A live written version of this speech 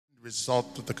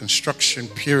result of the construction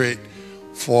period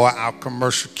for our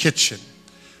commercial kitchen,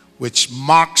 which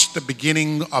marks the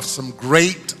beginning of some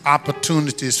great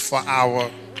opportunities for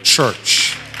our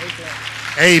church.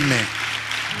 Amen.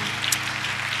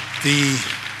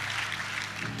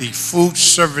 The food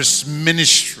service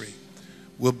ministry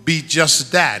will be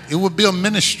just that. It will be a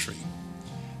ministry,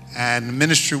 and a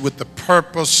ministry with the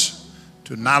purpose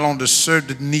to not only serve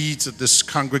the needs of this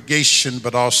congregation,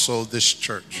 but also this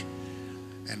church.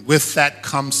 And with that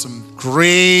comes some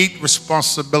great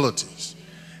responsibilities.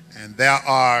 And there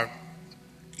are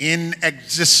in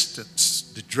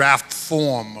existence the draft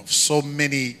form of so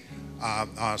many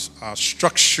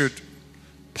structured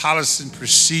policies and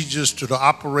procedures to the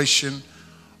operation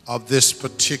of this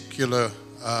particular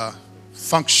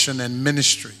function and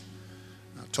ministry.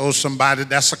 I told somebody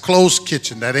that's a closed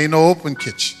kitchen. That ain't no open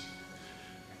kitchen.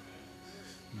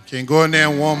 You can't go in there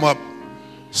and warm up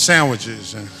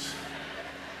sandwiches.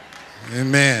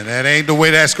 Amen. That ain't the way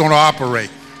that's going to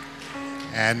operate.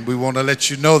 And we want to let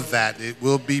you know that it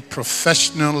will be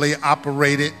professionally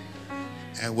operated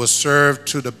and will serve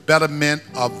to the betterment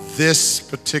of this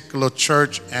particular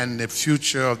church and the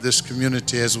future of this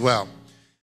community as well.